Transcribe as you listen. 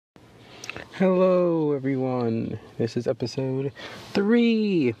Hello, everyone. This is episode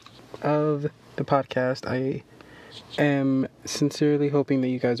 3 of the podcast. I am sincerely hoping that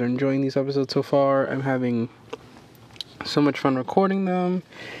you guys are enjoying these episodes so far. I'm having so much fun recording them.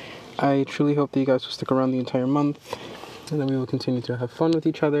 I truly hope that you guys will stick around the entire month and that we will continue to have fun with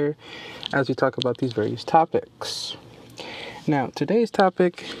each other as we talk about these various topics. Now, today's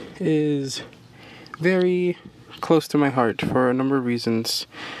topic is very close to my heart for a number of reasons.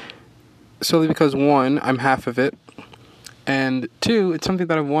 Solely because, one, I'm half of it, and two, it's something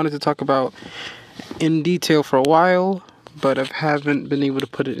that I've wanted to talk about in detail for a while, but I haven't been able to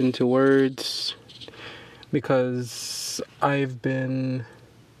put it into words because I've been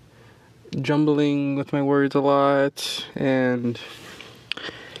jumbling with my words a lot and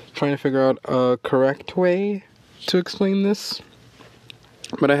trying to figure out a correct way to explain this,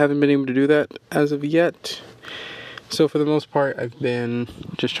 but I haven't been able to do that as of yet. So for the most part, I've been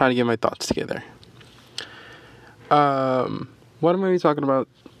just trying to get my thoughts together. What I'm going to be talking about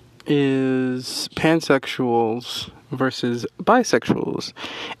is pansexuals versus bisexuals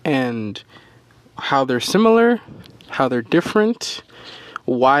and how they're similar, how they're different,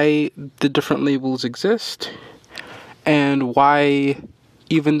 why the different labels exist, and why,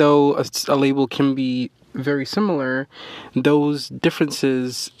 even though a label can be very similar, those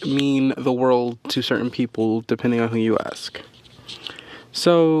differences mean the world to certain people depending on who you ask.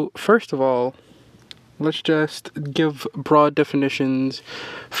 So, first of all, let's just give broad definitions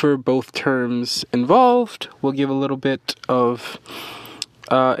for both terms involved. We'll give a little bit of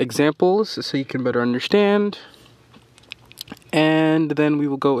examples so you can better understand, and then we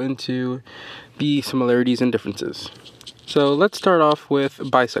will go into the similarities and differences. So let's start off with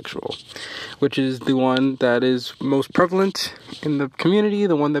bisexual, which is the one that is most prevalent in the community,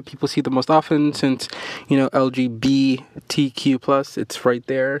 the one that people see the most often since, LGBTQ+, it's right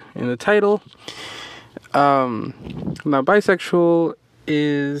there in the title. Now, bisexual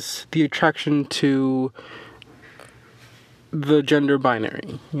is the attraction to the gender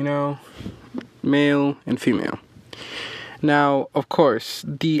binary, male and female. Now, of course,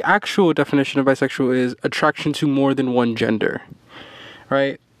 the actual definition of bisexual is attraction to more than one gender,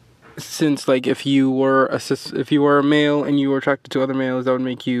 right? Since, if you were a male and you were attracted to other males, that would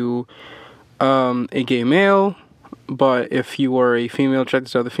make you a gay male. But if you were a female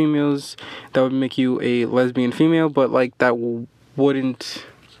attracted to other females, that would make you a lesbian female. But But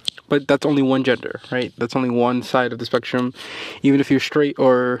that's only one gender, right? That's only one side of the spectrum. Even if you're straight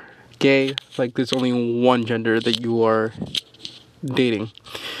or gay, there's only one gender that you are dating.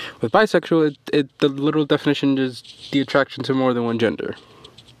 With bisexual, the literal definition is the attraction to more than one gender,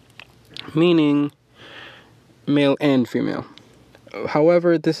 meaning male and female.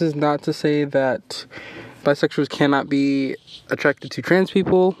 However, this is not to say that bisexuals cannot be attracted to trans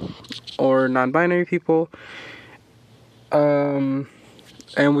people or non-binary people, and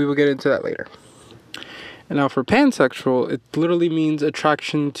we will get into that later. And now for pansexual, it literally means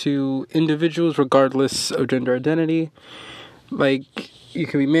attraction to individuals regardless of gender identity. You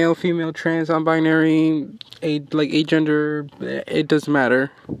can be male, female, trans, non-binary, agender, it doesn't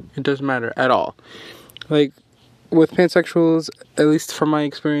matter. It doesn't matter at all. With pansexuals, at least from my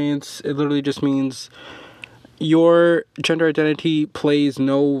experience, it literally just means your gender identity plays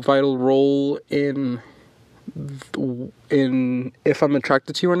no vital role in if I'm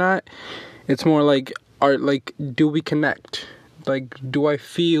attracted to you or not. It's more do we connect? Do I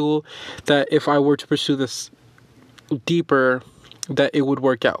feel that if I were to pursue this deeper, that it would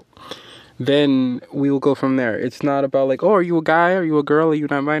work out? Then we will go from there. It's not about are you a guy? Are you a girl? Are you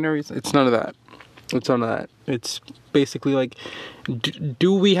non-binary? It's none of that. It's basically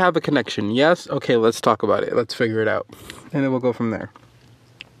do we have a connection? Yes? Okay, let's talk about it. Let's figure it out. And then we'll go from there.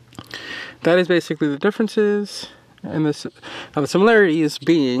 That is basically the differences. And the similarities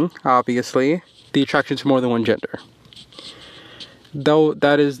being, obviously, the attraction to more than one gender. Though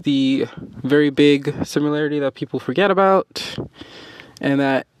that is the very big similarity that people forget about and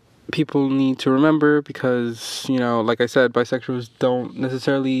that people need to remember because, like I said, bisexuals don't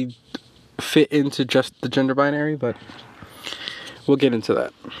necessarily fit into just the gender binary, but we'll get into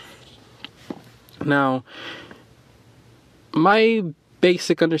that. Now, my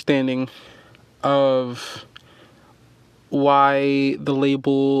basic understanding of why the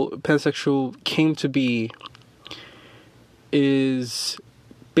label pansexual came to be is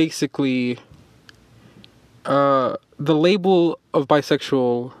basically the label of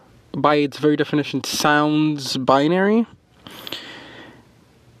bisexual, by its very definition, sounds binary.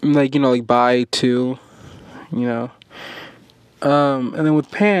 Bi, to, and then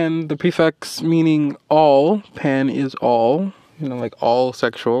with pan, the prefix meaning all, pan is all, all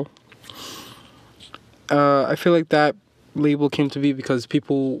sexual. I feel like that label came to be because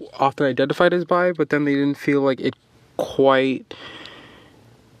people often identified as bi, but then they didn't feel like it quite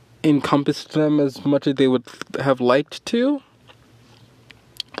encompassed them as much as they would have liked to.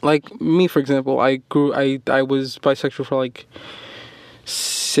 Like me, for example, I was bisexual for like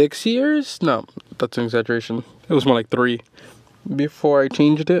 6 years. No, that's an exaggeration. It was more like 3 before I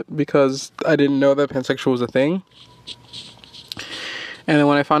changed it because I didn't know that pansexual was a thing. And then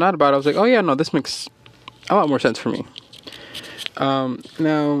when I found out about it, I was like, oh yeah, no, this makes a lot more sense for me.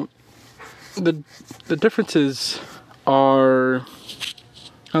 Now, the differences are...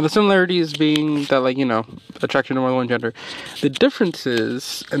 Now, the similarities being that, like, attraction to more than one gender. The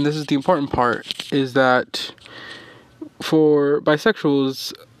differences, and this is the important part, is that for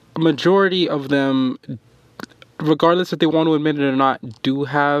bisexuals, a majority of them, regardless if they want to admit it or not, do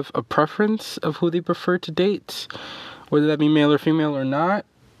have a preference of who they prefer to date, whether that be male or female or not.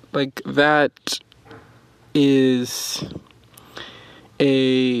 Like, that is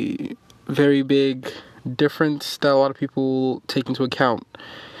a very big difference that a lot of people take into account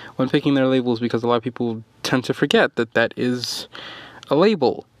when picking their labels, because a lot of people tend to forget that that is a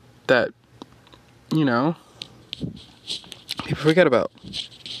label that, people forget about.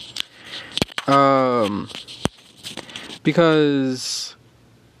 Because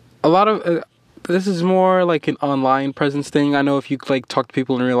a lot of this is more like an online presence thing. I know if you like talk to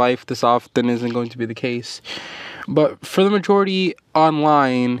people in real life, this often isn't going to be the case, but for the majority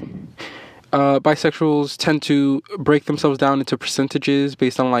online, bisexuals tend to break themselves down into percentages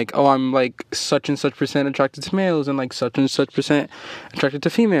based on like, oh, I'm like such and such percent attracted to males and like such and such percent attracted to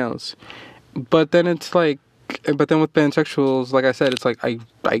females. But then it's like, with pansexuals, like I said, it's like I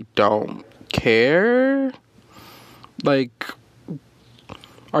don't care. Like,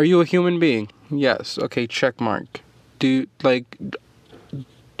 are you a human being? Yes. Okay, check mark. Do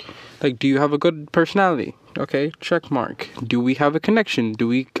you have a good personality? Okay, check mark. Do we have a connection? Do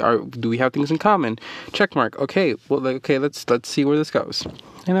we have things in common? Check mark. Okay, well, let's see where this goes.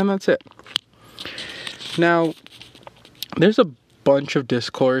 And then that's it. Now, there's a bunch of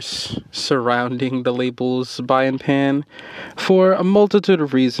discourse surrounding the labels bi and pan for a multitude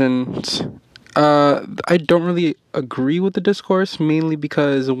of reasons. I don't really agree with the discourse, mainly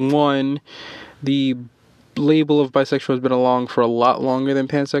because, one, the label of bisexual has been along for a lot longer than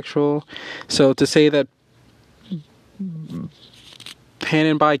pansexual. So to say that pan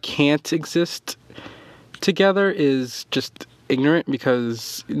and bi can't exist together is just ignorant,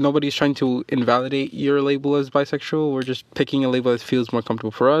 because nobody's trying to invalidate your label as bisexual. We're just picking a label that feels more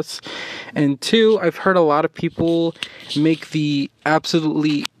comfortable for us. And two, I've heard a lot of people make the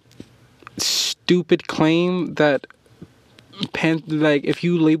absolutely stupid claim that if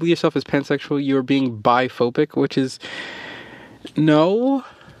you label yourself as pansexual, you're being biphobic, which is no,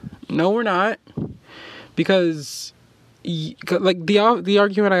 we're not. Because like the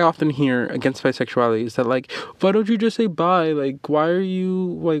argument I often hear against bisexuality is that, like, why don't you just say bi? Like, why are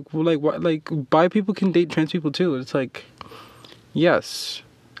you like bi people can date trans people too? It's like, yes.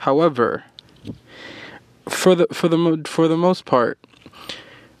 However, for the most part,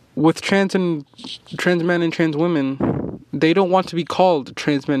 with trans men and trans women, they don't want to be called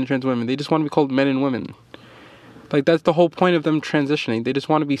trans men and trans women. They just want to be called men and women. Like, that's the whole point of them transitioning. They just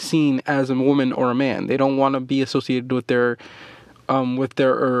want to be seen as a woman or a man. They don't want to be associated with their with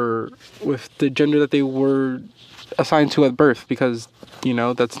the gender that they were assigned to at birth, because,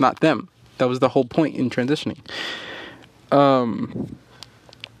 that's not them. That was the whole point in transitioning. And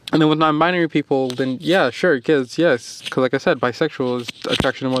then with non-binary people, then yeah, sure, because like I said, bisexual is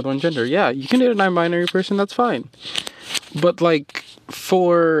attraction to more than one gender. Yeah, you can date a non-binary person, that's fine. But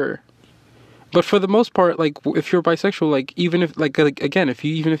for the most part, like, if you're bisexual, like, even if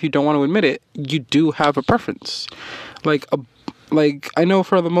if you don't want to admit it, you do have a preference. I know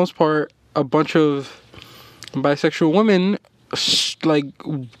for the most part, a bunch of bisexual women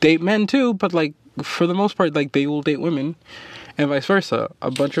date men too, but for the most part, they will date women. And vice versa. A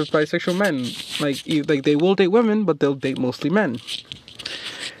bunch of bisexual men, they will date women, but they'll date mostly men.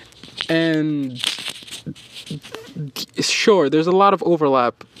 And sure, there's a lot of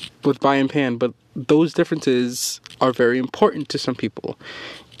overlap with bi and pan, but those differences are very important to some people.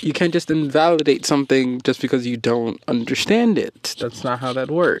 You can't just invalidate something just because you don't understand it. That's not how that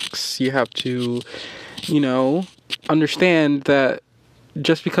works. You have to, understand that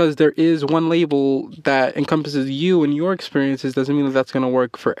just because there is one label that encompasses you and your experiences doesn't mean that that's going to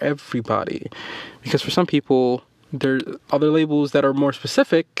work for everybody. Because for some people, there are other labels that are more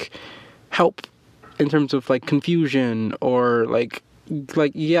specific help in terms of confusion, or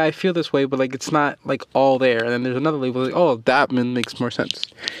yeah, I feel this way, but it's not all there. And then there's another label that makes more sense.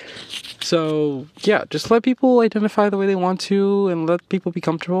 So yeah, just let people identify the way they want to, and let people be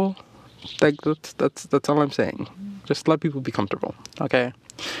comfortable. Like that's all I'm saying. Just let people be comfortable, okay?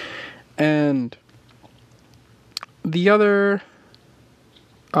 And the other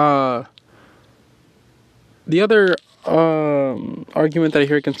argument that I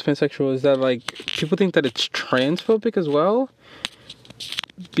hear against pansexual is that like people think that it's transphobic as well,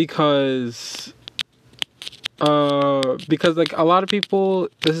 because like a lot of people,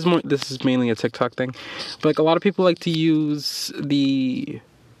 this is mainly a TikTok thing, but like a lot of people like to use the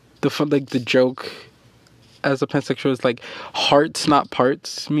joke as a pansexual is like hearts not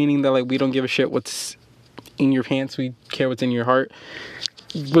parts, meaning that like we don't give a shit what's in your pants, we care what's in your heart.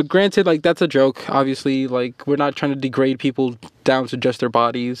 But granted, like that's a joke, obviously, like we're not trying to degrade people down to just their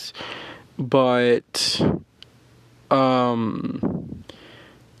bodies, but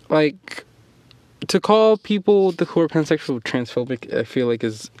like to call people who are pansexual transphobic, I feel like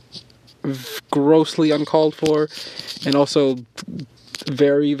is grossly uncalled for, and also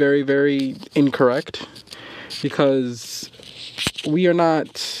very, very, very incorrect, because we are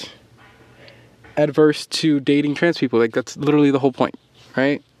not adverse to dating trans people. Like that's literally the whole point,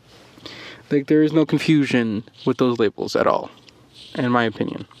 right? Like there is no confusion with those labels at all, in my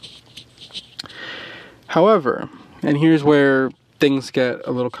opinion. However, and here's where things get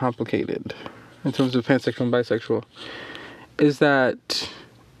a little complicated in terms of pansexual and bisexual, is that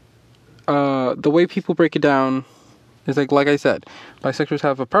the way people break it down is like I said, bisexuals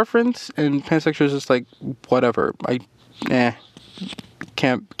have a preference and pansexuals is just like whatever.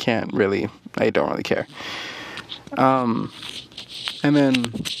 Can't really. I don't really care. And then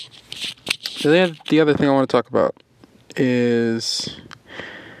the other thing I want to talk about is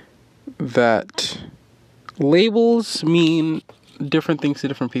that labels mean different things to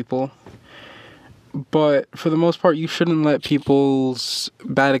different people. But for the most part, you shouldn't let people's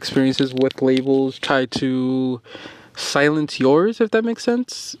bad experiences with labels try to silence yours, if that makes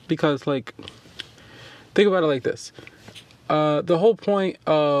sense. Because, like, think about it like this. The whole point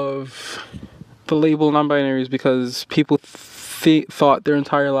of the label non-binary is because people thought their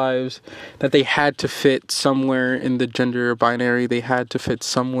entire lives that they had to fit somewhere in the gender binary. They had to fit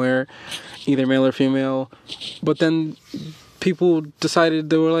somewhere, either male or female. But then people decided,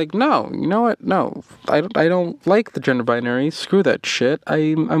 they were like, no, you know what? No, I don't like the gender binary. Screw that shit.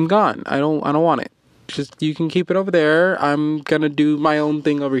 I'm gone. I don't want it. Just, you can keep it over there. I'm gonna do my own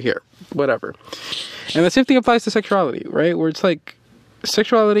thing over here. Whatever. And the same thing applies to sexuality, right? Where it's like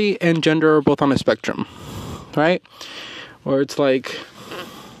sexuality and gender are both on a spectrum, right? Where it's like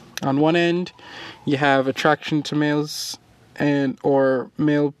on one end you have attraction to males you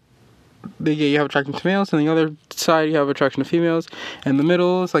have attraction to males, and the other side you have attraction to females, and the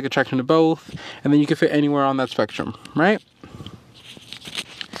middle is like attraction to both, and then you can fit anywhere on that spectrum, right?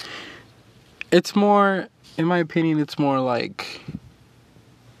 It's more, in my opinion, it's more like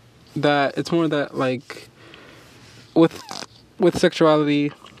that like with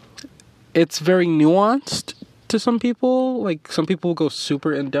sexuality, it's very nuanced to some people. Like some people go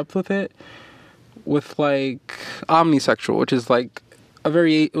super in depth with it, with like omnisexual, which is like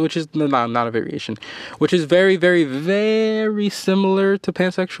not a variation, which is very, very, very similar to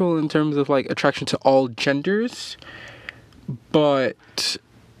pansexual in terms of like attraction to all genders. But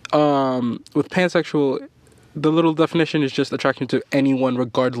with pansexual, the little definition is just attraction to anyone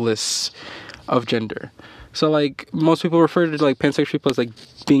regardless of gender. So like most people refer to like pansexual people as like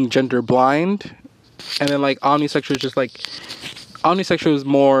being gender blind, and then like omnisexual is just like, omnisexual is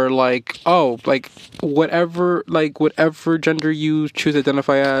more like, oh, like whatever gender you choose to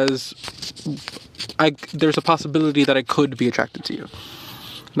identify as, there's a possibility that I could be attracted to you,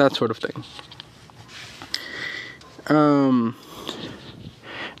 that sort of thing.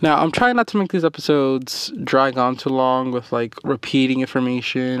 Now, I'm trying not to make these episodes drag on too long with, like, repeating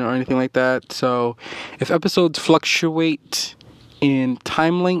information or anything like that. So, if episodes fluctuate in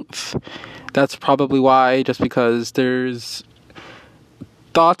time length, that's probably why, just because there's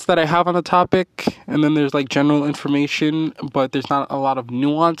thoughts that I have on the topic, and then there's, like, general information, but there's not a lot of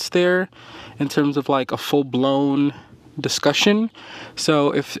nuance there in terms of, like, a full-blown discussion.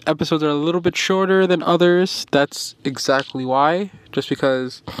 So if episodes are a little bit shorter than others, that's exactly why. Just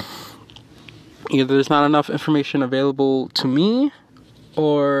because either there's not enough information available to me,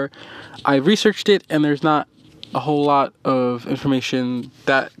 or I researched it and there's not a whole lot of information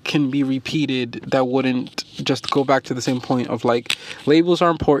that can be repeated that wouldn't just go back to the same point of like, labels are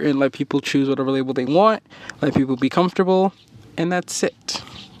important, let people choose whatever label they want, let people be comfortable, and that's it.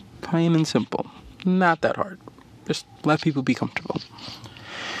 Plain and simple. Not that hard. Just let people be comfortable.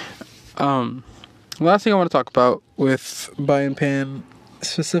 Last thing I want to talk about with bi and pan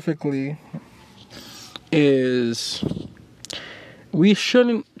specifically is we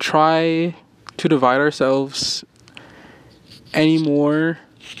shouldn't try to divide ourselves any more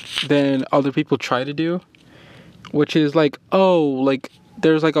than other people try to do, which is like, oh, like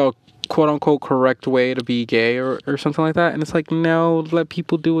there's like a quote unquote correct way to be gay or something like that, and it's like, no, let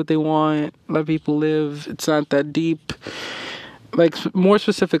people do what they want, let people live, it's not that deep. Like, more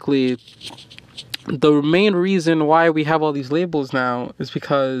specifically, the main reason why we have all these labels now is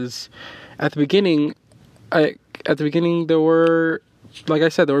because at the beginning there were, like I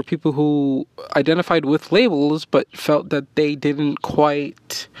said, there were people who identified with labels but felt that they didn't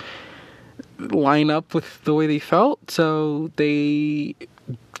quite line up with the way they felt, so they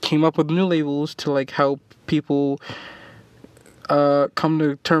came up with new labels to like help people come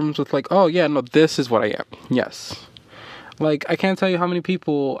to terms with like, oh yeah, no, this is what I am. Yes. Like, I can't tell you how many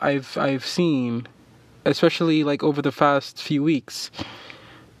people I've seen, especially like over the past few weeks,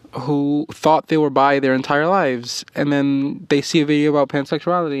 who thought they were bi their entire lives, and then they see a video about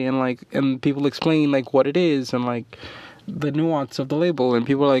pansexuality and people explain like what it is and like the nuance of the label, and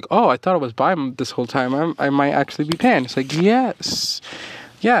people are like, oh, I thought it was bi this whole time, I might actually be pan. It's like, yes.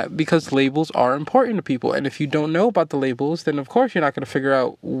 Yeah, because labels are important to people, and if you don't know about the labels, then of course you're not going to figure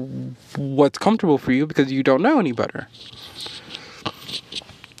out what's comfortable for you because you don't know any better.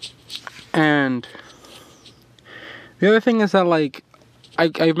 And the other thing is that, like,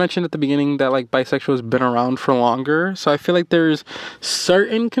 I mentioned at the beginning that, like, bisexual has been around for longer, so I feel like there's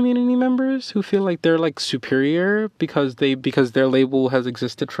certain community members who feel like they're, like, superior because their label has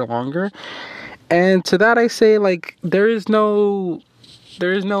existed for longer. And to that I say, like, there is no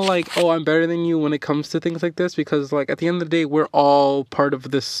like, oh, I'm better than you when it comes to things like this, because like at the end of the day, we're all part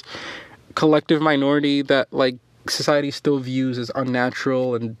of this collective minority that like society still views as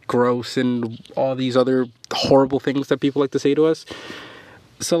unnatural and gross and all these other horrible things that people like to say to us.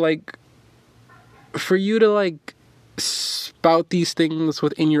 So like, for you to like spout these things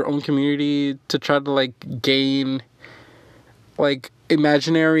within your own community to try to like gain like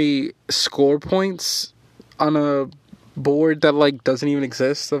imaginary score points on a board that like doesn't even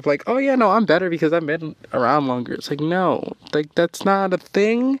exist, of like, oh yeah, no, I'm better because I've been around longer. It's like, no, like that's not a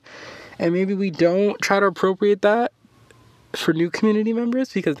thing. And maybe we don't try to appropriate that for new community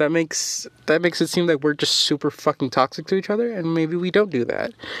members, because that makes it seem like we're just super fucking toxic to each other, and maybe we don't do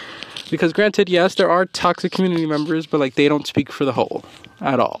that. Because granted, yes, there are toxic community members, but like they don't speak for the whole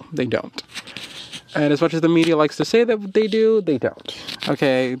at all. They don't. And as much as the media likes to say that they do, they don't.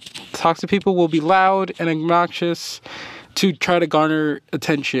 Okay, toxic people will be loud and obnoxious to try to garner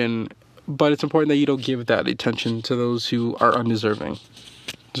attention, but it's important that you don't give that attention to those who are undeserving.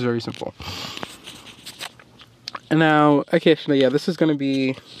 It's very simple. And now, occasionally, yeah, this is going to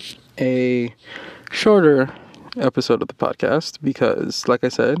be a shorter episode of the podcast because, like I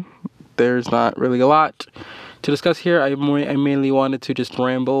said, there's not really a lot to discuss here. I mainly wanted to just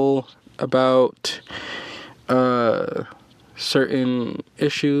ramble about certain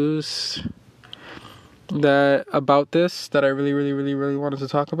issues that I really wanted to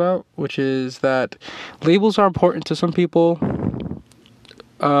talk about, which is that labels are important to some people.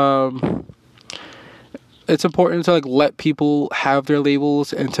 It's important to like let people have their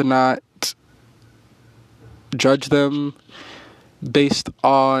labels and to not judge them based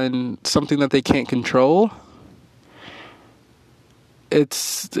on something that they can't control.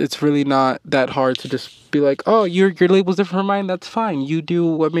 It's really not that hard to just be like, oh, your label's different from mine, that's fine. You do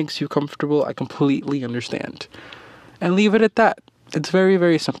what makes you comfortable. I completely understand. And leave it at that. It's very,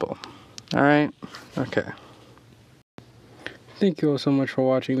 very simple. Alright? Okay. Thank you all so much for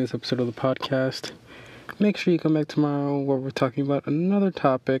watching this episode of the podcast. Make sure you come back tomorrow where we're talking about another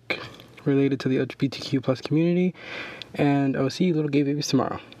topic related to the LGBTQ plus community. And I will see you little gay babies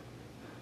tomorrow.